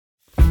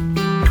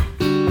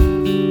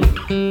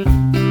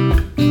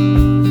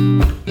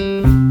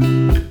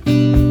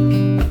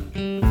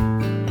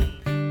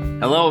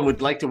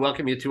would like to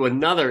welcome you to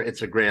another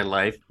It's a Grand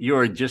Life. You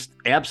are just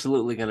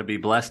absolutely going to be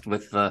blessed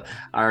with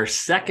our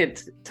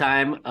second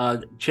time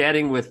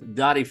chatting with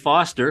Dottie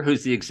Foster,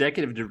 who's the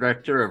Executive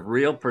Director of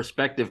Real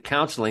Perspective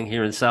Counseling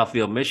here in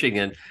Southfield,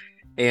 Michigan.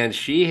 And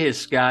she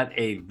has got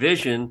a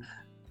vision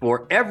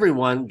for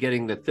everyone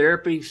getting the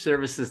therapy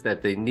services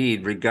that they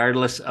need,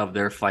 regardless of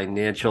their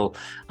financial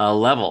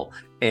level.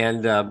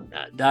 And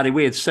Dottie,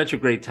 we had such a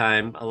great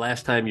time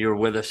last time you were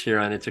with us here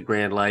on It's a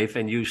Grand Life,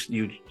 and you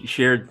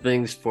shared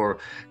things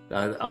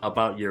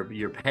about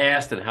your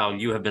past and how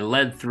you have been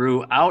led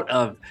through out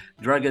of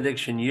drug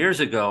addiction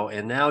years ago,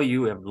 and now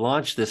you have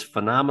launched this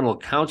phenomenal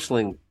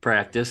counseling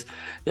practice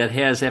that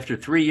has, after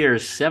 3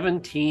 years,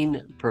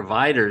 17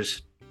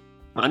 providers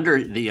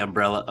under the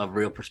umbrella of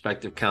Real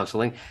Perspective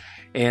Counseling.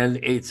 And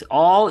it's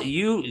all,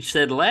 you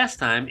said last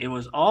time, it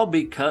was all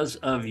because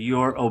of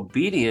your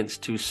obedience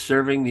to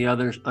serving the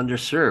others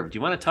underserved. Do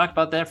you want to talk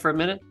about that for a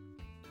minute?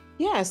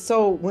 Yeah.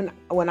 So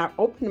when I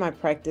opened my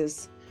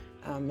practice,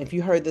 if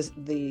you heard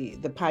the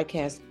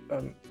podcast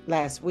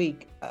last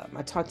week,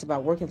 I talked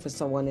about working for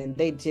someone and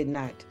they did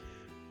not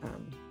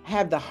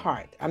have the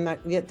heart.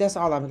 That's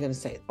all I'm going to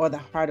say, or the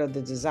heart or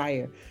the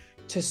desire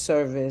to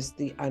service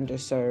the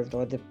underserved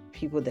or the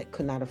people that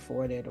could not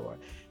afford it or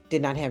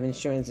did not have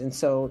insurance. And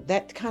so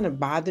that kind of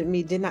bothered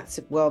me, did not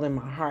sit well in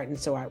my heart. And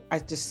so I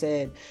just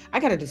said, I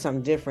got to do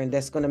something different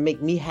that's going to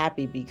make me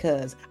happy,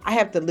 because I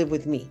have to live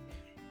with me.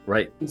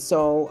 Right. And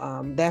so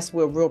that's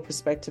where Real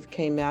Perspective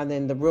came out.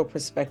 And the real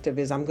perspective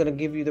is, I'm going to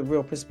give you the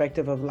real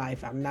perspective of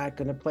life. I'm not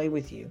going to play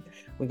with you.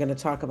 We're going to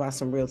talk about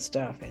some real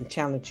stuff and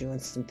challenge you on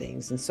some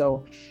things. And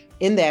so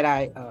in that,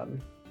 I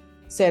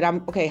said,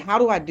 okay, how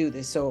do I do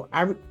this? So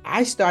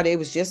I started, it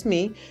was just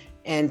me,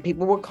 and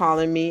people were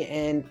calling me,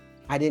 and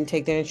I didn't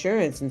take their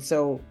insurance. And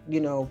so,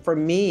 for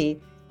me,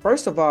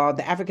 first of all,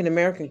 the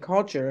African-American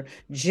culture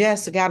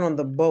just got on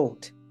the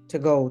boat to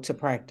go to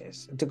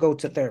practice, to go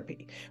to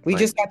therapy. We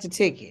just got the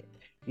ticket.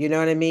 You know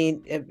what I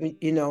mean?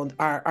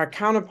 Our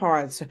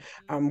counterparts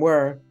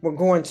were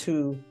going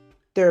to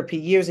therapy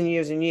years and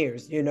years and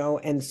years,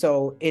 and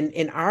so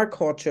in our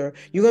culture,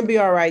 you're gonna be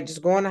all right,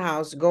 just go in the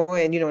house, go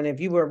in, and if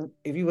you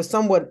were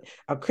somewhat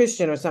a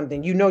Christian or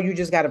something, you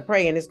just got to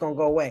pray and it's gonna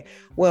go away.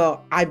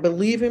 Well, I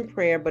believe in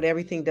prayer, but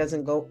everything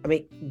doesn't go. I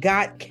mean,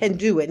 God can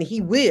do it and he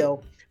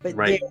will, but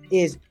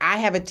I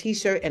have a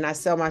t-shirt and I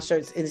sell my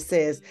shirts and it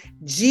says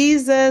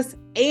Jesus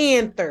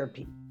and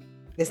therapy.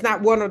 It's not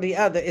one or the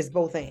other, it's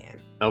both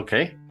and.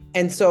 Okay.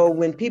 And so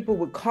when people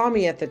would call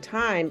me at the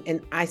time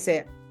and I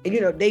said,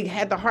 they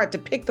had the heart to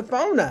pick the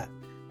phone up.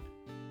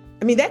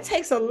 I mean, that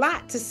takes a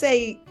lot to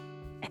say,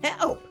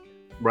 help.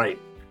 Right.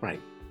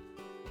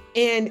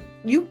 And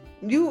you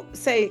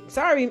say,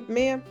 sorry,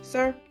 ma'am,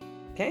 sir,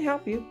 can't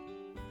help you.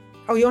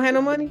 Oh, you don't have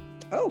no money?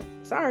 Oh,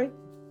 sorry.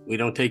 We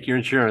don't take your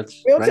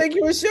insurance. We don't take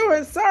your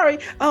insurance. Sorry.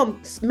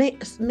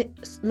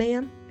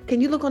 Ma'am,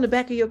 can you look on the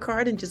back of your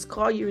card and just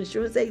call your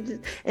insurance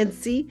agent and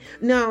see?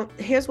 Now,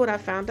 here's what I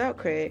found out,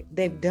 Craig.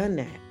 They've done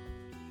that.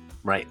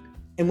 Right.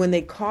 And when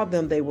they called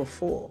them, they were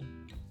full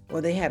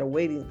or they had a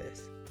waiting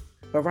list.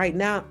 But right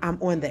now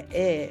I'm on the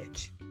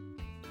edge.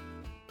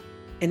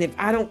 And if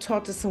I don't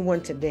talk to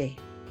someone today,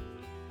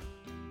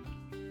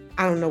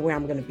 I don't know where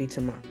I'm going to be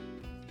tomorrow.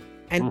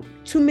 And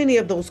too many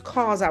of those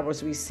calls I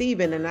was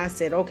receiving, and I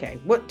said, okay,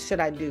 what should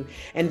I do?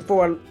 And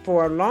for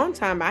a long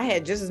time, I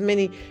had just as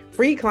many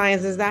free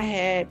clients as I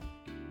had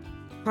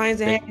clients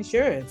that had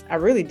insurance. I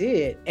really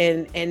did.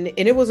 And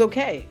it was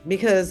okay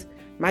because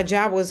my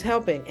job was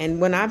helping.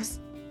 And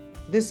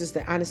this is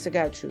the honest to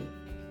God truth.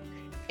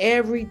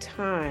 Every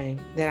time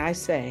that I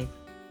say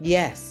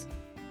yes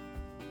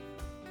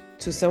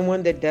to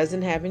someone that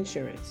doesn't have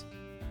insurance,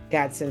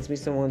 God sends me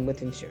someone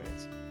with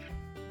insurance.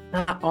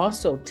 I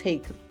also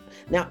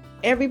now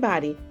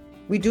everybody,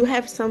 we do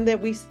have some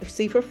that we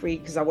see for free,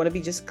 because I want to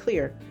be just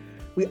clear.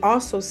 We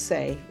also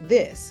say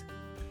this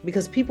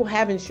because people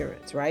have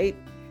insurance, right?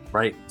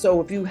 Right. So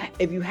if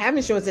you have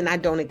insurance and I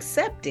don't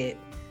accept it,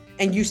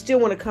 and you still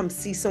want to come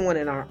see someone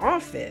in our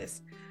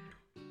office,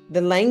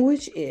 the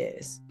language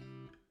is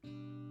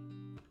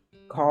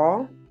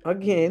call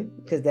again,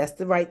 because that's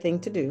the right thing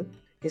to do,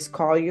 is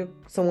call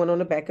someone on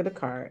the back of the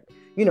card,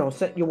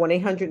 set your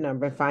 1-800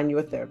 number and find you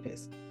a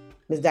therapist.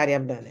 Ms. Dottie,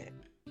 I've done that.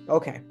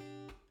 Okay.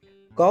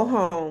 Go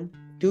home,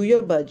 do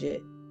your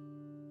budget,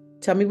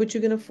 tell me what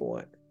you can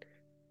afford.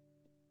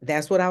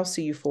 That's what I'll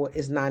see you for,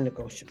 is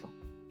non-negotiable.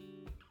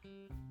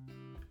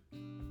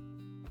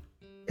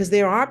 Because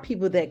there are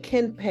people that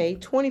can pay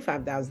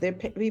 $25,000. There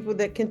are people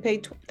that can pay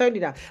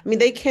 $30. I mean,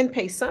 they can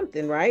pay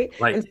something, right?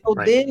 Right. And so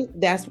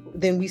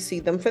then we see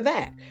them for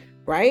that,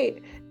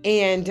 right?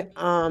 And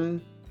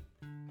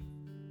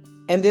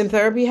then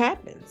therapy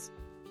happens.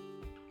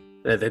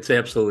 That's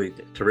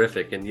absolutely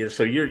terrific. And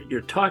so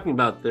you're talking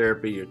about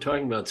therapy, you're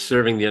talking about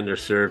serving the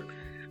underserved,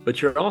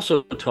 but you're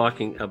also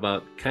talking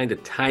about kind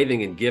of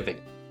tithing and giving.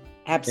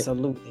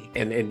 Absolutely.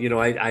 And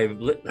I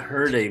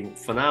heard a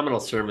phenomenal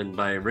sermon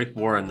by Rick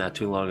Warren not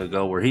too long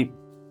ago where he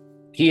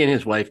and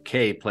his wife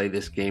Kay play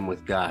this game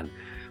with God,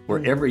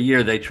 where every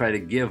year they try to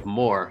give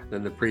more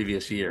than the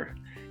previous year.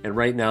 and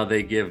right now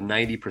they give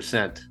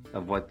 90%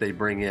 of what they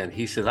bring in.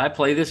 He says, I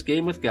play this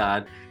game with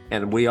God,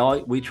 and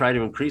we try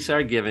to increase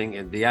our giving,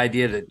 and the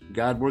idea that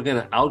God, we're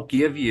going to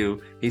outgive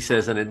you, he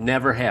says, and it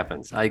never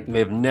happens. I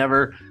have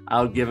never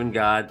outgiven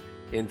God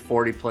in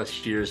 40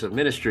 plus years of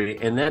ministry.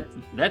 And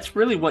that's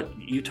really what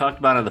you talked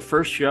about on the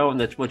first show, and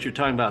that's what you're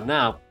talking about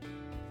now.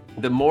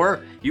 The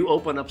more you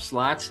open up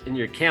slots in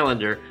your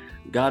calendar,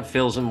 God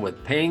fills them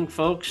with paying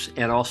folks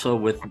and also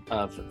with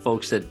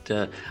folks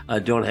that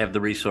don't have the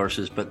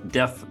resources, but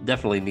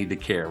definitely need the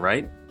care,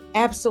 right?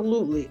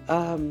 Absolutely.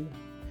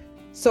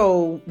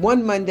 So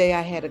one Monday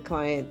I had a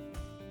client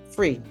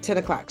free, 10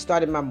 o'clock,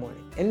 started my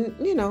morning. And,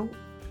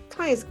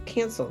 clients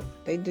cancel.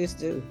 They just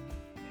do.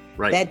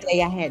 Right. That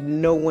day I had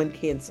no one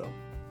cancel.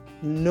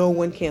 No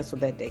one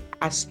canceled that day.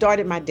 I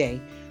started my day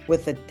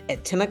with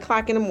at 10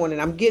 o'clock in the morning.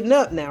 I'm getting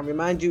up now,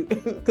 remind you,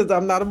 because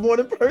I'm not a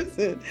morning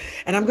person.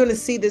 And I'm going to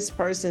see this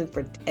person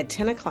at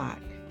 10 o'clock,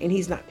 and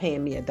he's not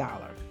paying me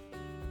 $1.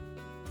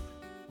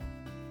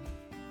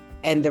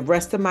 And the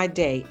rest of my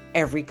day,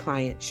 every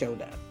client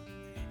showed up.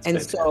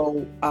 And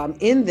so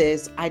in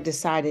this, I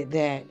decided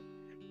that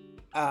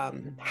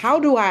how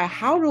do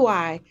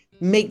I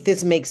make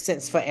this make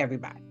sense for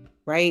everybody,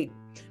 right?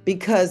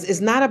 Because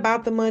it's not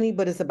about the money,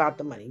 but it's about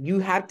the money. You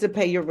have to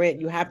pay your rent.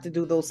 You have to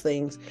do those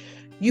things.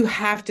 You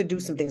have to do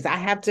some things. I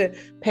have to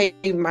pay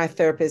my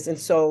therapist. And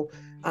so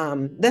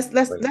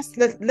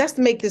let's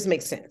make this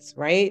make sense,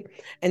 right?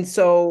 And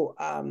so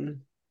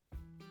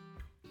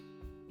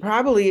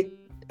probably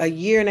a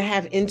year and a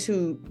half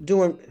into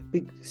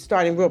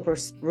starting Real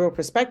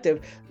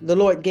Perspective, the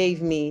Lord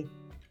gave me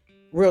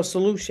Real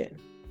Solution.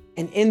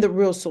 And in the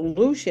Real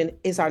Solution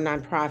is our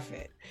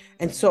nonprofit.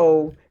 And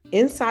so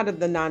inside of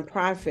the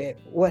nonprofit,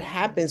 what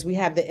happens, we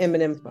have the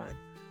M&M Fund.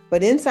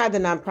 But inside the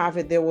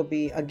nonprofit, there will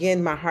be,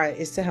 again, my heart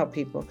is to help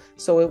people.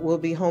 So it will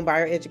be home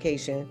buyer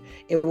education,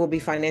 it will be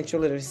financial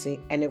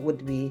literacy, and it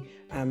would be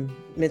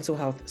mental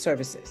health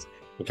services.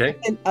 Okay.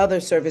 And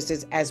other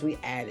services as we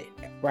add it,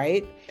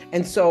 right?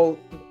 And so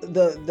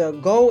the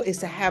goal is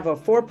to have a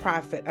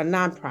for-profit, a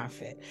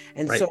nonprofit.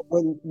 And right. So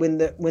when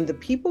the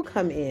people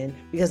come in,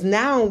 because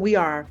now we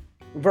are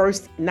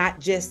versed not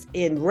just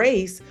in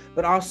race,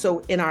 but also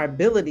in our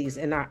abilities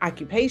and our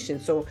occupation.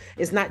 So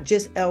it's not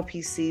just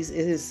LPCs,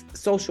 it is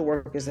social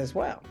workers as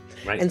well.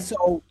 Right. And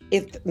so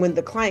when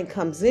the client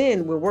comes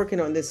in, we're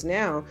working on this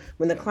now,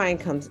 when the client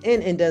comes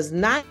in and does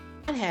not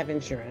have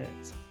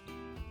insurance,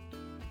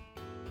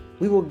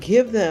 we will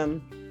give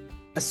them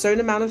a certain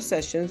amount of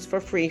sessions for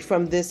free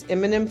from this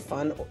M&M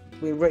Fund.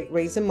 We're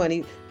raising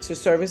money to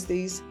service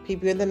these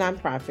people in the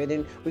nonprofit,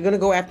 and we're going to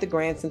go after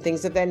grants and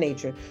things of that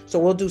nature. So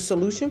we'll do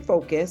solution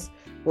focus.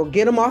 We'll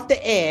get them off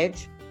the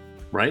edge.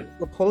 Right.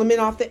 We'll pull them in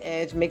off the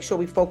edge. Make sure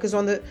we focus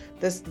on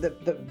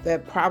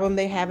the problem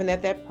they're having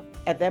at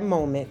that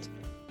moment,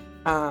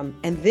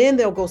 and then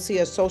they'll go see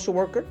a social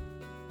worker,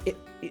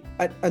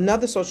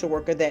 another social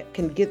worker that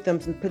can get them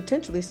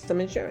potentially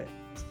some insurance.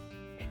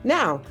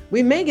 Now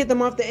we may get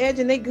them off the edge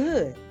and they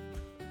good.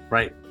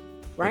 Right.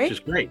 Right? Which is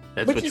great.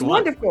 That's Which what is you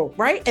wonderful, want.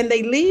 Right? And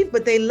they leave,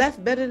 but they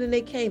left better than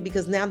they came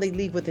because now they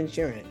leave with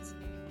insurance.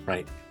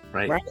 Right.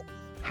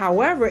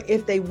 However,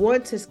 if they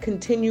want to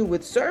continue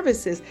with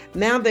services,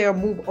 now they'll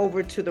move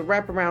over to the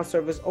wraparound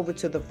service, over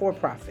to the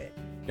for-profit.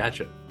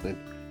 Gotcha.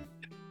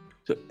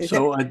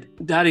 So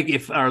Dottie,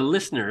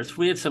 if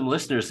we had some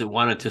listeners that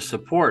wanted to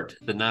support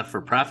the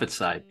not-for-profit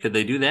side, could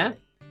they do that?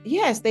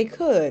 Yes, they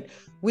could.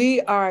 We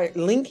are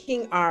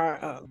linking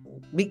our,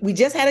 we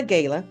just had a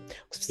gala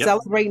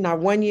celebrating our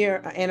 1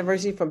 year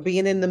anniversary from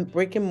being in the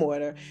brick and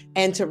mortar,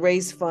 and to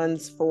raise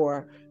funds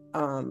for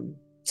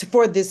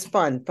this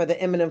fund, for the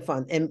M&M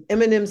Fund. And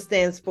M&M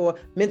stands for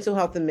Mental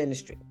Health and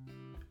Ministry.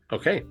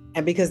 Okay.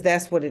 And because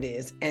that's what it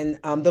is. And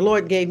the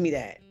Lord gave me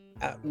that.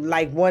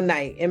 Like one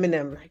night,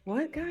 M&M, like,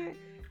 what, God?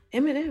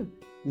 M&M,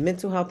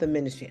 Mental Health and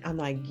Ministry. I'm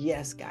like,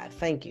 yes, God,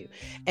 thank you.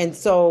 And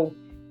so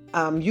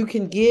you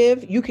can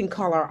give, you can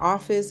call our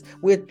office.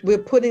 We're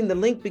putting the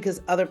link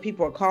because other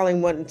people are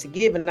calling wanting to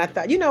give. And I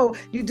thought, you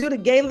do the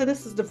gala.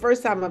 This is the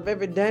first time I've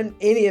ever done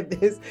any of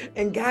this.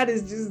 And God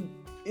is just,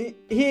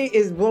 he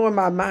is blowing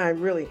my mind,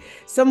 really.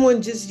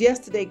 Someone just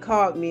yesterday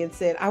called me and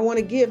said, I want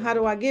to give. How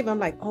do I give? I'm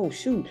like, oh,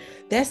 shoot,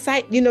 that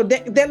site,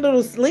 that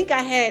little link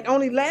I had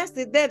only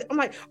lasted that. I'm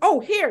like, oh,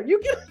 here, you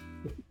can.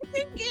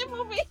 Give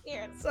over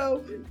here.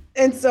 So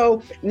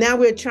now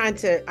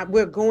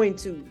we're going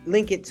to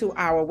link it to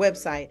our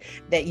website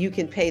that you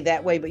can pay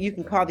that way, but you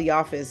can call the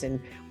office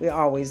and we're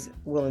always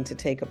willing to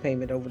take a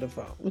payment over the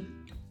phone.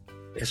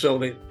 So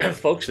the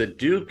folks that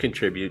do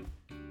contribute,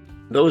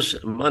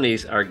 those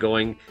monies are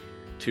going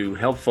to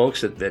help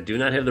folks that do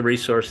not have the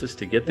resources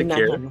to get the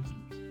care.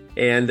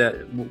 And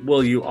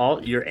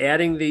you're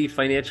adding the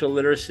financial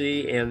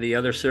literacy and the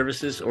other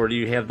services, or do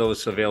you have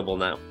those available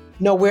now?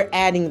 No, we're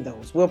adding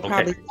those. We'll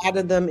probably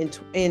add them in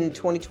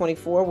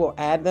 2024. We'll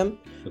add them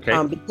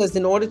because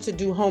in order to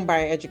do home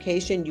buyer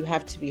education, you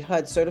have to be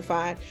HUD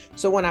certified.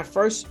 So when I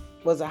first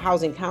was a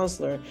housing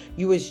counselor,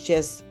 you was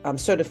just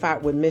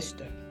certified with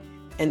Mr.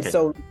 And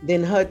so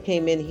then HUD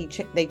came in.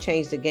 They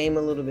changed the game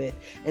a little bit,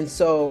 and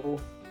so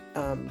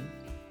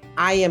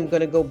I am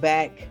going to go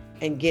back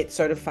and get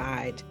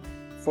certified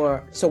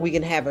so we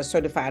can have a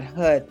certified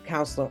HUD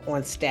counselor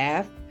on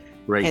staff.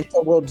 Right. And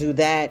so we'll do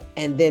that.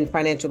 And then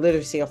financial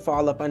literacy will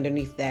fall up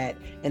underneath that.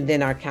 And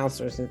then our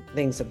counselors and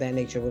things of that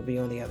nature will be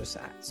on the other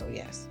side. So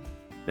yes.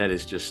 That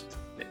is just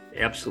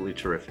absolutely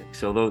terrific.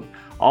 So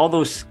all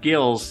those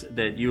skills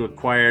that you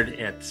acquired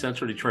at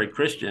Central Detroit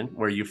Christian,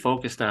 where you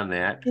focused on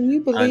that, can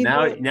you believe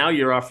now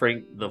you're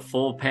offering the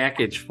full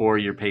package for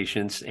your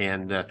patients.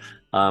 And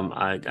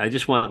I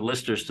just want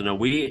listeners to know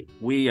we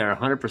are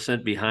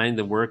 100% behind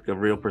the work of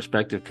Real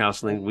Perspective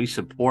Counseling. We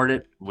support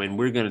it when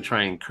we're going to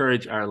try and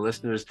encourage our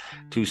listeners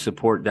to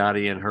support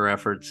Dottie and her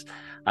efforts.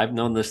 I've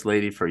known this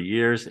lady for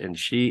years, and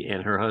she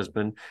and her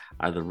husband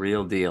are the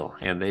real deal.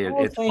 And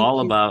it's all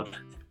about.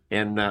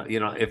 And,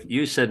 if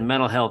you said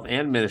mental health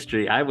and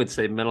ministry, I would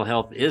say mental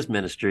health is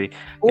ministry.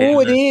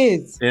 Oh, it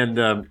is. And,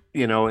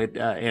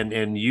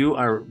 and you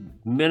are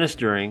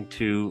ministering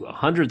to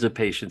hundreds of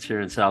patients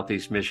here in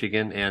Southeast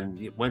Michigan, and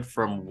you went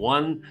from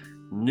one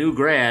new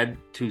grad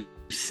to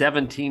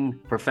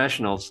 17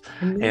 professionals.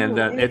 And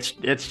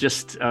it's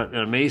just an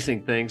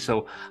amazing thing.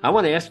 So I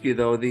want to ask you,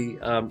 though,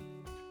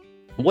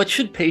 what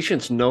should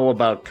patients know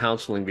about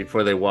counseling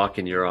before they walk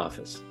in your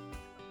office?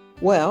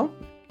 Well,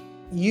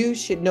 you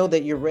should know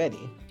that you're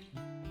ready.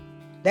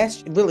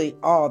 That's really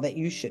all that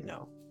you should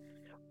know.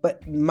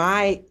 But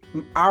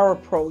our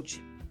approach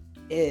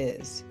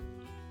is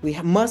we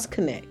must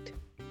connect.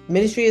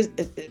 Ministry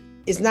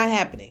is not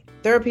happening.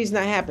 Therapy is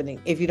not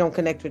happening if you don't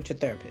connect with your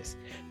therapist.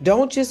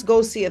 Don't just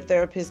go see a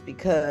therapist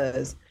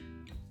because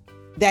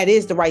that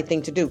is the right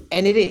thing to do.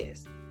 And it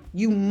is.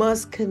 You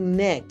must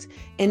connect.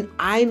 And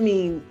I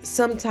mean,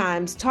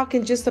 sometimes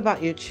talking just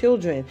about your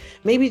children,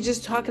 maybe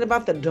just talking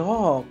about the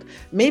dog,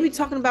 maybe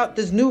talking about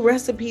this new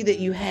recipe that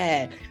you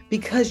had,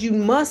 because you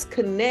must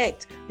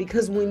connect.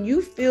 Because when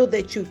you feel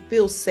that you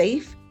feel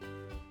safe,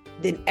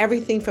 then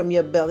everything from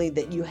your belly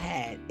that you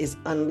had is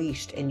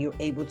unleashed and you're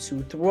able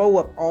to throw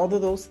up all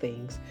of those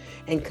things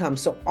and come.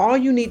 So all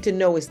you need to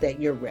know is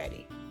that you're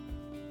ready.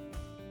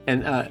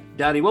 And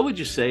Dottie, what would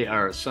you say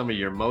are some of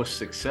your most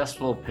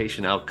successful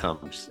patient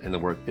outcomes in the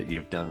work that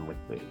you've done with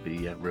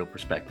the Real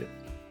Perspective?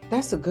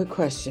 That's a good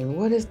question.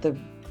 What is the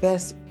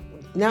best?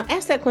 Now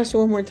ask that question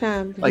one more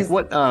time. Like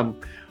what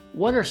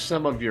are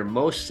some of your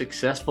most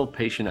successful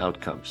patient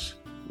outcomes?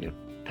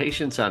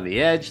 Patients on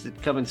the edge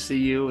that come and see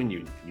you, and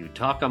you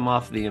talk them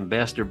off the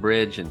Ambassador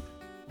Bridge,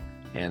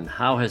 and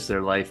how has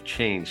their life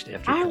changed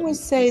after? I would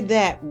say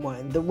that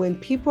one, when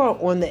people are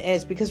on the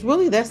edge, because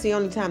really that's the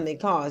only time they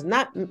call. It's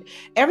not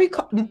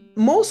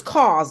most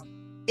calls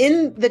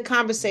in the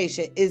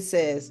conversation. It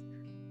says,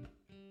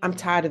 "I'm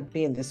tired of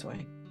being this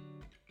way.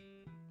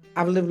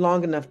 I've lived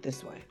long enough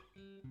this way."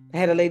 I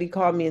had a lady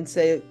call me and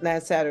say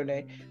last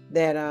Saturday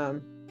that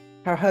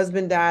her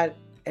husband died,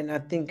 and I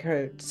think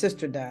her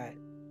sister died,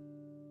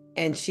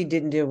 and she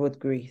didn't deal with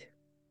grief.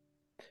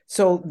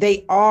 So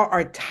they all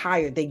are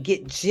tired. They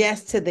get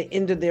just to the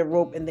end of their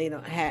rope and they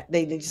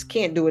just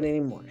can't do it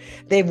anymore.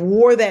 They've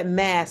wore that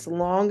mask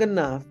long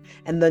enough,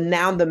 and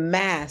now the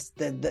mask,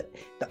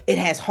 it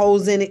has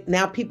holes in it.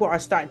 Now people are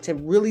starting to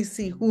really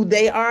see who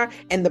they are,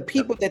 and the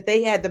people that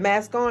they had the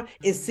mask on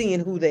is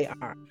seeing who they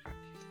are.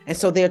 And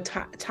so they're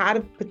tired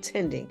of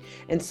pretending.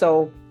 And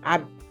so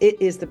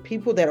it is the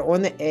people that are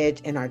on the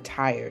edge and are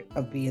tired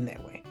of being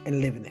that way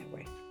and living that way.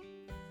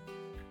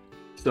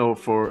 So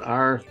for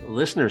our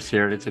listeners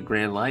here, It's a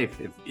Grand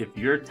Life. If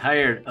you're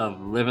tired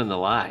of living the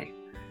lie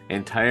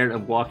and tired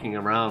of walking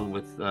around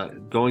with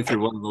going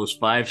through one of those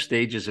 5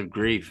 stages of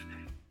grief,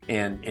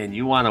 and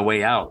you want a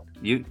way out,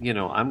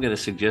 I'm going to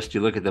suggest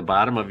you look at the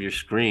bottom of your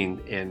screen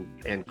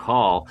and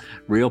call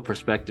Real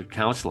Perspective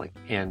Counseling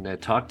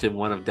and talk to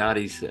one of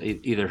Dottie's,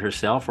 either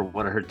herself or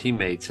one of her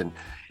teammates,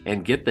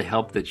 and get the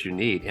help that you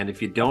need. And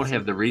if you don't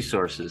have the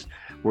resources,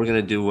 we're going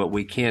to do what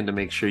we can to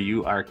make sure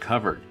you are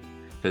covered.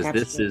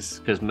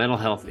 Because mental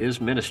health is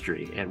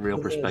ministry and Real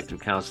Perspective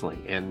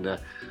Counseling. And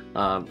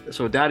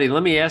so, Dottie,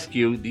 let me ask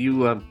you: do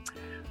you,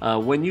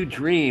 when you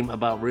dream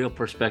about Real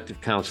Perspective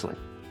Counseling,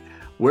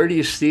 where do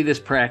you see this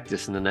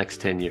practice in the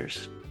next 10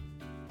 years?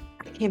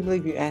 I can't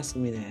believe you're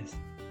asking me that.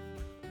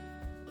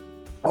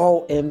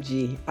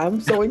 OMG!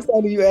 I'm so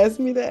excited you asked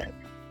me that.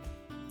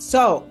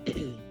 So,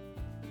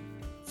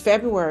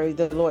 February,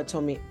 the Lord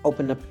told me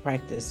open up a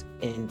practice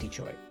in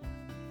Detroit.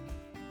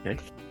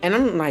 Okay. And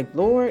I'm like,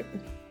 Lord,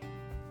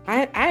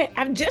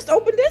 I've just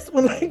opened this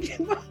one.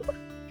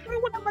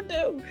 What am I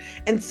do?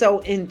 And so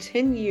in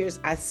 10 years,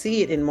 I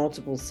see it in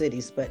multiple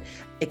cities, but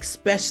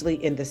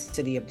especially in the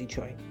city of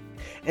Detroit.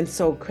 And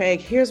so,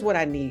 Craig, here's what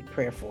I need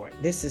prayer for.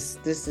 This is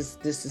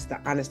the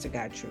honest to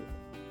God truth.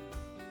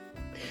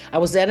 I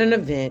was at an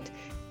event,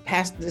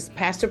 this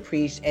pastor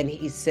preached, and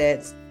he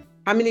said,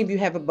 "How many of you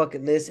have a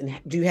bucket list, and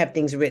do you have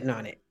things written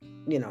on it?"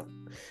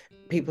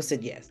 People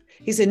said yes.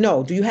 He said,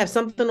 "No, do you have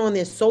something on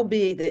there so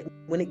big that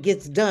when it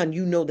gets done,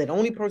 you know that the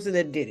only person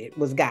that did it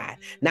was God?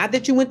 Not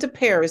that you went to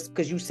Paris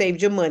because you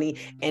saved your money,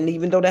 and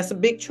even though that's a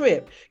big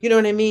trip, you know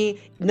what I mean?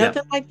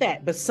 Nothing like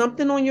that, but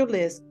something on your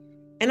list."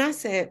 And I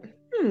said,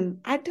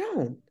 I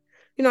don't.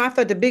 I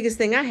thought the biggest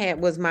thing I had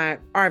was my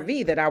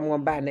RV that I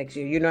want to buy next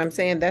year. You know what I'm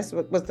saying? That's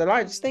what was the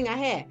largest thing I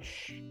had.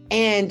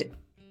 And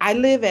I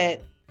live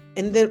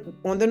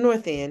on the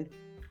north end.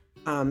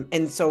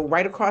 And so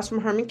right across from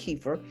Herman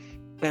Kiefer.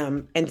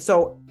 And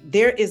so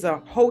there is a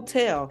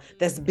hotel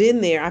that's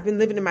been there. I've been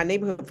living in my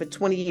neighborhood for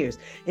 20 years.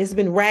 It's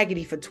been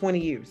raggedy for 20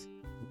 years.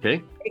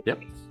 Okay.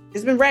 Yep.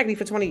 It's been raggedy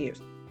for 20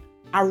 years.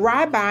 I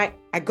ride by,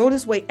 I go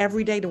this way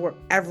every day to work,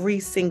 every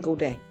single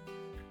day.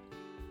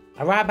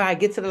 I ride by, I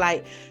get to the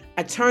light,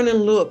 I turn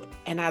and look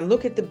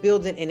at the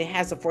building and it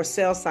has a for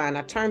sale sign.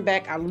 I turn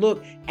back, I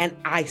look, and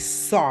I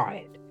saw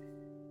it.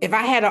 If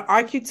I had an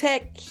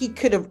architect,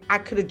 I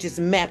could have just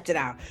mapped it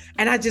out.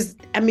 And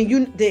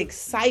the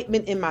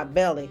excitement in my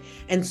belly.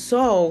 And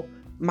so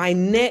my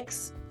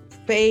next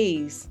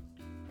phase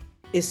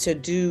is to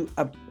do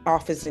an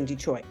office in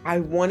Detroit. I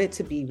want it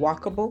to be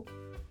walkable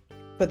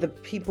for the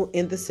people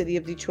in the city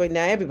of Detroit.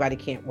 Now, everybody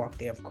can't walk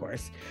there, of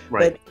course,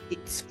 right. But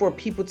it's for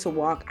people to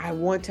walk. I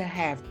want to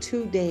have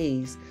 2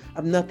 days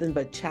of nothing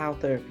but child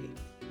therapy.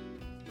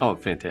 Oh,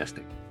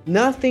 fantastic.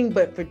 Nothing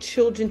but for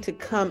children to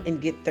come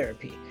and get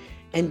therapy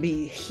and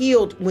be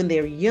healed when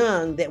they're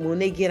young, that when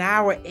they get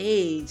our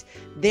age,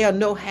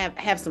 they'll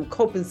have some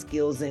coping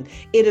skills, and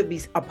it'll be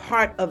a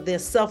part of their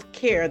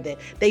self-care that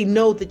they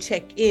know to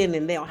check in,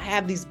 and they'll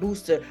have these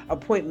booster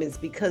appointments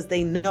because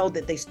they know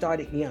that they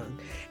started young.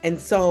 And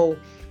so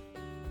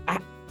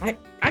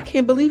I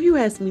can't believe you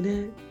asked me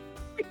that.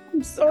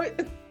 I'm sorry.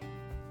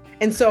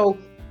 And so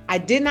I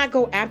did not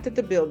go after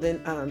the building.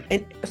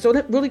 And so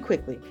really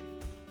quickly,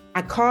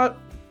 I called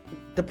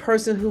the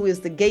person who is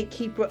the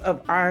gatekeeper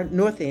of our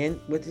North End,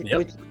 which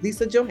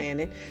Lisa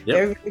Johannan,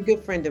 very, very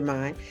good friend of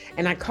mine.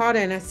 And I called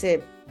her and I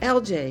said,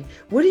 LJ,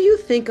 what do you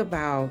think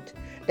about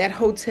that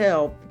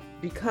hotel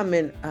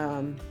becoming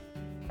a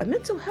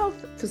mental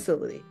health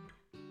facility?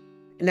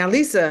 Now,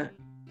 Lisa,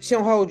 she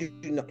don't hold you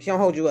up. She don't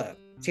hold you up.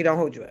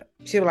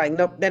 She was like,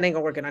 nope, that ain't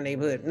gonna work in our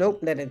neighborhood.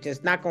 Nope, that is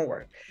just not gonna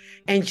work.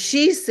 And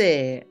she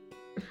said,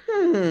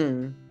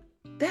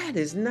 that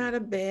is not a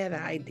bad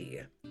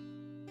idea.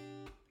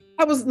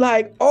 I was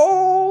like,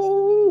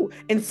 oh.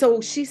 And so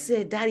she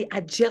said, Dottie,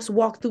 I just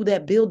walked through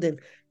that building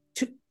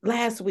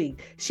last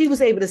week. She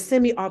was able to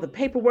send me all the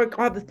paperwork,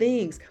 all the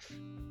things.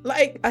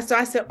 So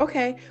I said,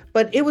 okay.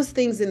 But it was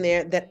things in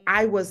there that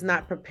I was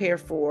not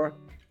prepared for,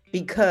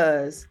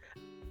 because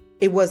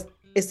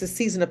it's the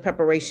season of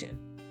preparation.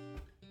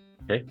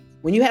 Okay.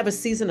 When you have a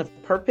season of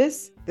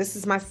purpose,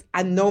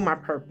 I know my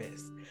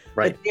purpose.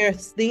 Right. But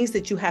there's things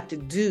that you have to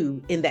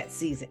do in that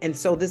season. And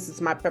so this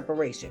is my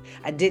preparation.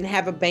 I didn't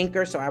have a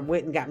banker, so I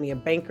went and got me a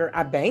banker.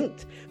 I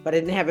banked, but I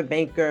didn't have a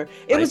banker.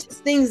 It was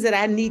just things that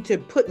I need to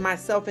put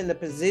myself in the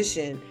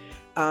position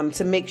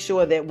to make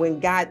sure that when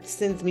God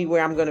sends me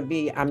where I'm going to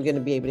be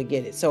able to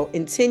get it. So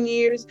in 10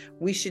 years,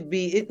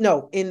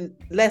 in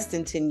less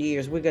than 10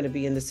 years, we're going to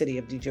be in the city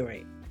of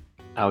Detroit.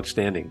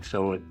 Outstanding.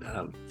 So,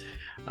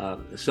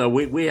 so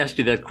we asked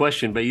you that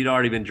question, but you'd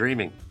already been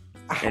dreaming.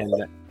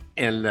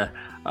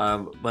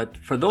 But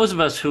for those of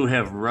us who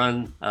have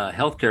run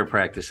healthcare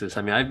practices,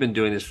 I mean, I've been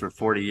doing this for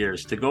 40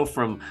 years. To go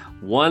from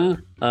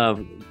one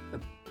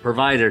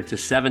provider to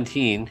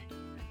 17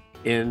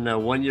 in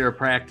 1 year of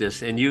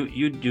practice, and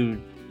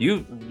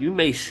you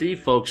may see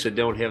folks that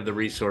don't have the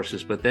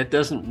resources, but that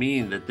doesn't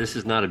mean that this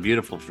is not a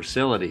beautiful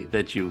facility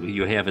that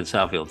you have in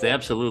Southfield. It's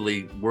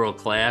absolutely world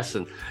class,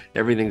 and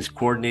everything's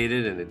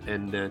coordinated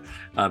and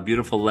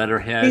beautiful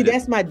letterhead. See,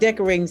 that's my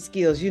decorating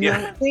skills, you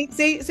know. Yeah.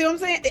 See what I'm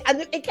saying?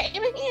 It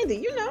came in handy,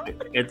 you know.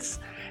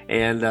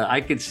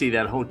 I could see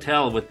that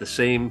hotel with the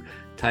same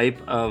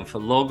type of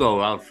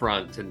logo out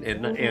front,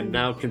 and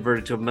now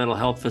converted to a mental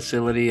health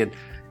facility,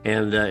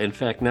 and in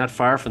fact, not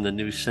far from the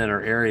new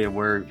center area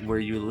where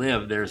you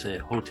live, there's a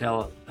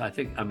hotel,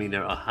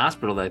 a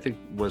hospital that I think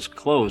was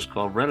closed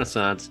called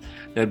Renaissance.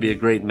 That'd be a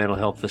great mental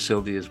health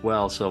facility as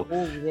well. So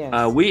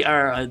we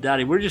are,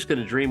 Dottie, we're just going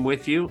to dream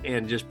with you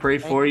and just pray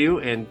for you,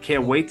 and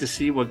can't wait to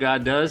see what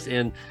God does.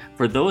 And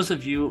for those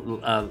of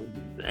you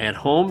at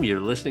home, you're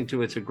listening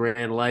to It's a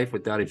Grand Life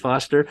with Dottie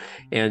Foster,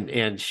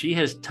 and she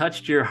has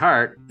touched your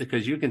heart,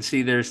 because you can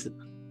see this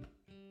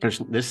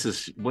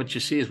is what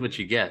you see is what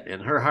you get.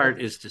 And her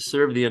heart is to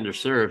serve the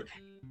underserved.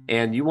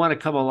 And you want to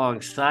come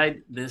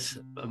alongside this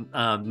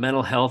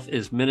mental health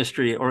is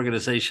ministry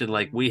organization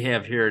like we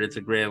have here at It's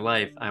a Grand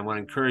Life. I want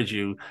to encourage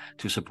you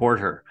to support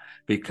her,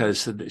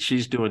 because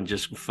she's doing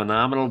just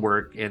phenomenal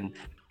work, and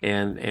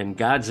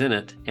God's in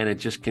it, and it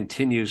just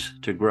continues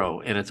to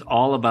grow. And it's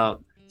all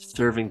about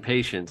serving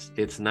patients.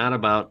 It's not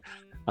about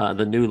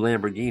the new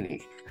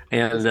Lamborghini.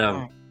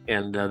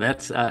 And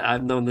that's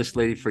I've known this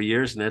lady for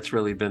years, and that's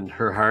really been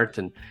her heart.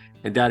 And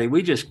Dottie,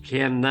 we just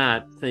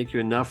cannot thank you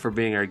enough for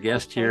being our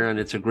guest here on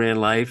It's a Grand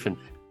Life.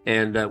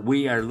 And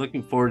we are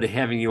looking forward to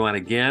having you on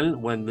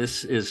again when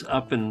this is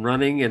up and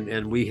running,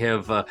 and we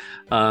have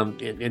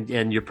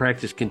and your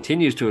practice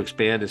continues to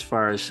expand as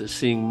far as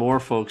seeing more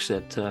folks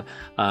that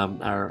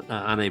are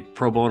on a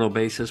pro bono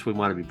basis. We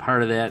want to be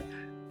part of that.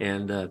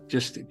 And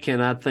just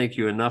cannot thank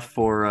you enough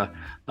for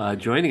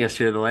joining us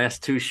here the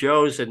last two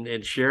shows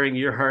and sharing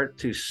your heart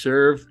to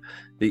serve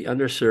the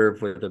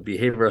underserved with the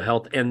behavioral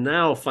health and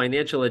now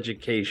financial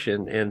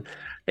education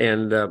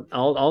and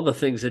all the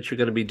things that you're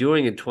going to be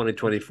doing in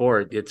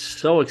 2024. It's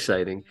so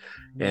exciting.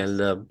 Yes.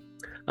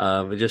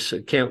 And we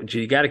just can't.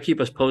 You got to keep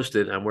us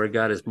posted on where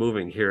God is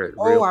moving here at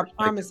Real. I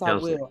promise I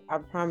will. I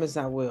promise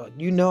I will.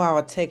 You know,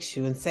 I'll text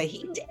you and say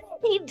he did it.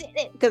 He did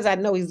it, because I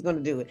know he's going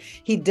to do it.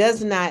 He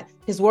does not.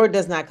 His word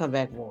does not come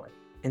back void.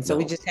 And so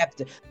we just have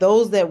to.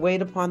 Those that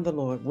wait upon the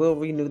Lord will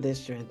renew their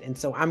strength. And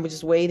so I'm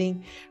just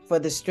waiting for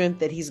the strength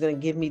that he's going to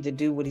give me to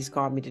do what he's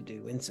called me to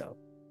do. And so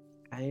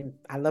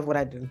I love what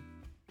I do.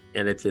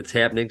 And it's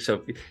happening.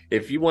 So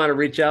if you want to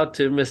reach out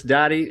to Miss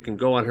Dottie, you can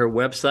go on her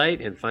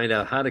website and find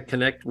out how to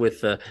connect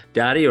with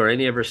Dottie or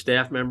any of her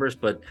staff members.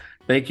 But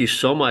thank you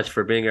so much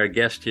for being our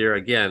guest here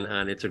again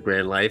on It's a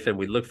Grand Life. And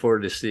we look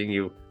forward to seeing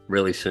you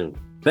really soon.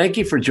 Thank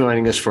you for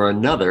joining us for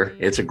another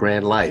It's a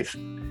Grand Life.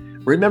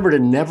 Remember to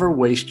never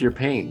waste your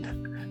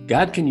pain.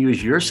 God can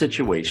use your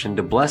situation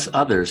to bless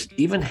others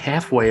even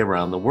halfway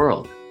around the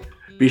world.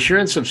 Be sure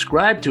and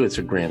subscribe to It's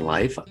a Grand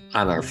Life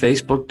on our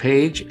Facebook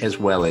page, as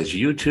well as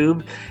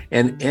YouTube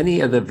and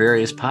any of the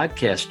various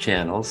podcast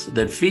channels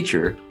that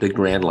feature the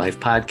Grand Life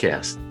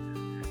podcast.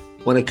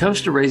 When it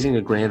comes to raising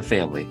a grand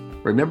family,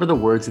 remember the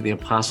words of the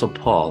Apostle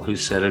Paul, who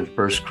said in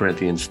 1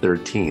 Corinthians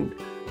 13,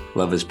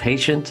 "Love is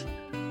patient,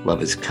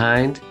 love is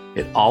kind,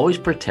 it always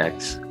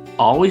protects,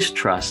 always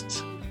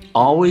trusts,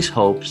 always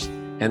hopes,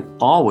 and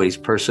always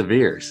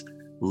perseveres.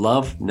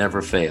 Love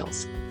never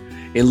fails."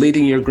 In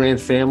leading your grand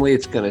family,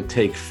 it's going to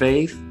take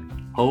faith,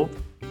 hope,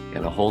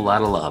 and a whole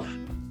lot of love.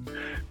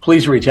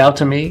 Please reach out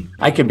to me.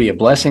 I can be a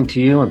blessing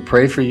to you and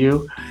pray for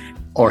you,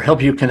 or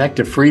help you connect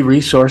to free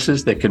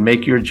resources that can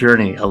make your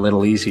journey a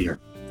little easier.